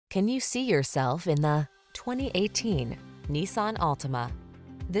Can you see yourself in the 2018 Nissan Altima?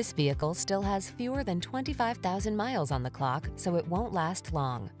 This vehicle still has fewer than 25,000 miles on the clock, so it won't last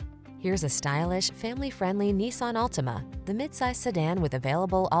long. Here's a stylish, family-friendly Nissan Altima, the midsize sedan with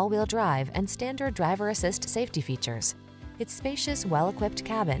available all-wheel drive and standard driver assist safety features. Its spacious, well-equipped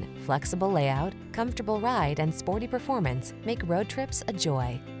cabin, flexible layout, comfortable ride, and sporty performance make road trips a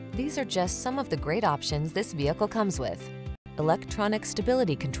joy. These are just some of the great options this vehicle comes with: electronic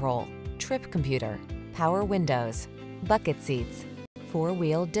stability control, trip computer, power windows, bucket seats,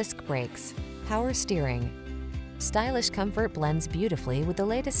 four-wheel disc brakes, power steering. Stylish comfort blends beautifully with the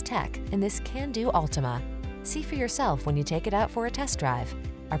latest tech in this can-do Altima. See for yourself when you take it out for a test drive.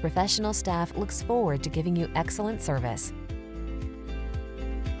 Our professional staff looks forward to giving you excellent service.